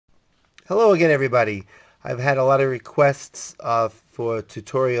Hello again, everybody. I've had a lot of requests for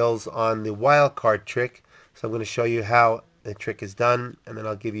tutorials on the wild card trick, so I'm going to show you how the trick is done, and then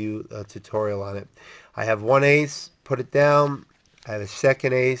I'll give you a tutorial on it. I have one ace, put it down. I have a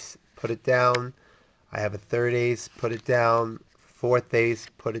second ace, put it down. I have a third ace, put it down. Fourth ace,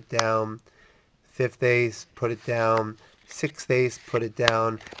 put it down. Fifth ace, put it down. Sixth ace, put it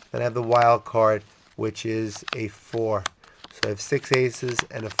down. Then I have the wild card, which is a 4. So I have 6 aces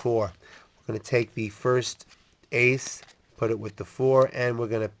and a 4. We're going to take the first ace, put it with the 4, and we're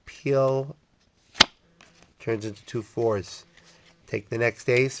going to peel, turns into 2 4s. Take the next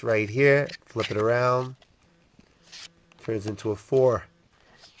ace right here, flip it around, turns into a 4.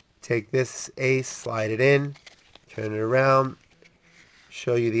 Take this ace, slide it in, turn it around,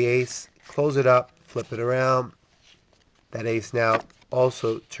 show you the ace, close it up, flip it around. That ace now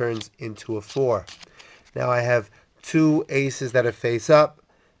also turns into a 4. Now I have 2 aces that are face up,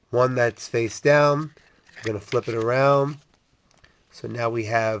 one that's face down. I'm going to flip it around. So now we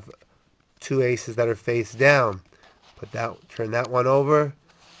have 2 aces that are face down. Turn that one over,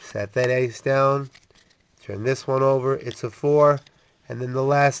 set that ace down, turn this one over, it's a 4, and then the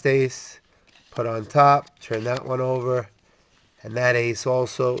last ace, put on top, turn that one over, and that ace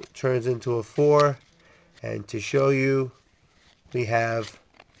also turns into a 4. And to show you, we have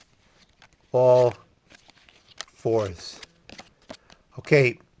all 4s.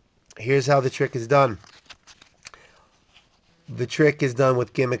 Okay, here's how the trick is done. The trick is done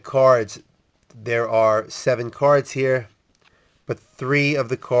with gimmick cards. There are 7 cards here, but 3 of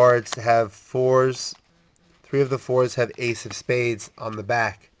the cards have 4s. 3 of the 4s have ace of spades on the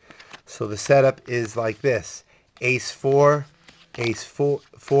back. So the setup is like this: ace 4, ace 4,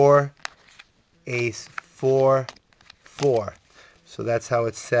 4, ace 4, 4. So that's how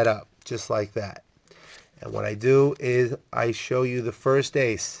it's set up, just like that. And what I do is I show you the first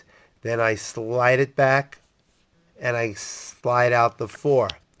ace. Then I slide it back and I slide out the 4.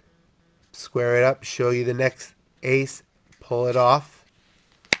 Square it up, show you the next ace, pull it off,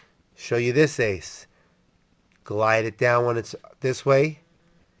 show you this ace. Glide it down when it's this way,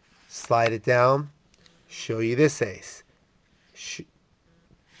 slide it down, show you this ace.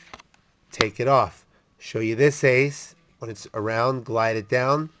 Take it off, show you this ace. When it's around, glide it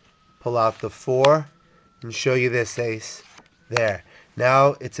down, pull out the 4, and show you this ace. There.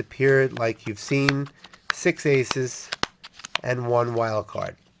 Now it's appeared like you've seen 6 aces and 1 wild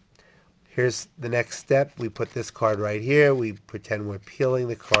card. Here's the next step. We put this card right here. We pretend we're peeling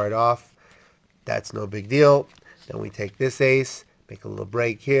the card off. That's no big deal. Then we take this ace, make a little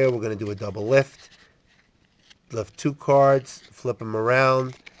break here. We're going to do a double lift. Lift 2 cards, flip them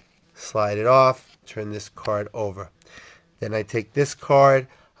around, slide it off, turn this card over. Then I take this card.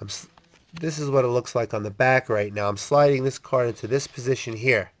 This is what it looks like on the back right now. I'm sliding this card into this position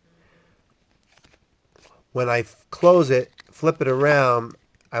here. When I close it, flip it around,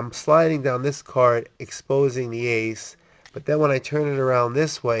 I'm sliding down this card, exposing the ace. But then when I turn it around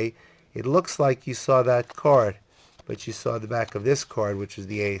this way, it looks like you saw that card, but you saw the back of this card, which is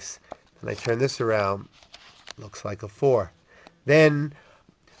the ace. And I turn this around, looks like a 4. Then,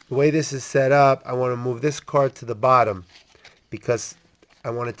 the way this is set up, I want to move this card to the bottom because I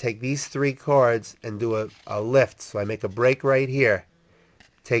want to take these 3 cards and do a lift. So I make a break right here.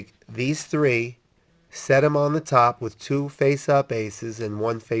 Take these 3, set them on the top with 2 face-up aces and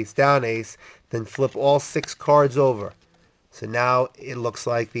 1 face-down ace, then flip all 6 cards over. So now it looks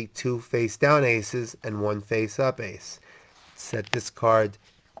like the 2 face-down aces and 1 face-up ace. Set this card,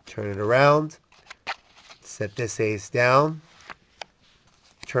 turn it around, set this ace down,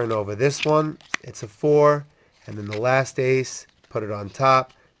 turn over this one, it's a 4, and then the last ace, put it on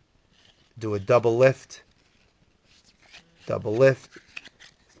top, do a double lift,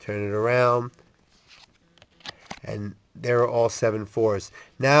 turn it around, and there are all 7 4s.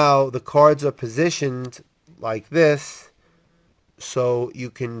 Now the cards are positioned like this so you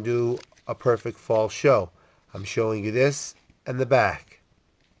can do a perfect false show. I'm showing you this and the back,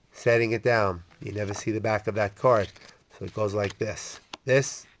 setting it down. You never see the back of that card. So it goes like this.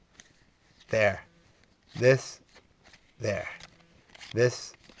 This, there. This, there.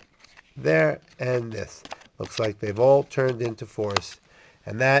 This, there, and this. Looks like they've all turned into 4s.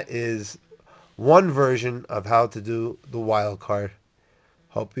 And that is one version of how to do the wild card.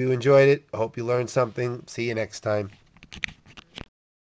 Hope you enjoyed it. Hope you learned something. See you next time.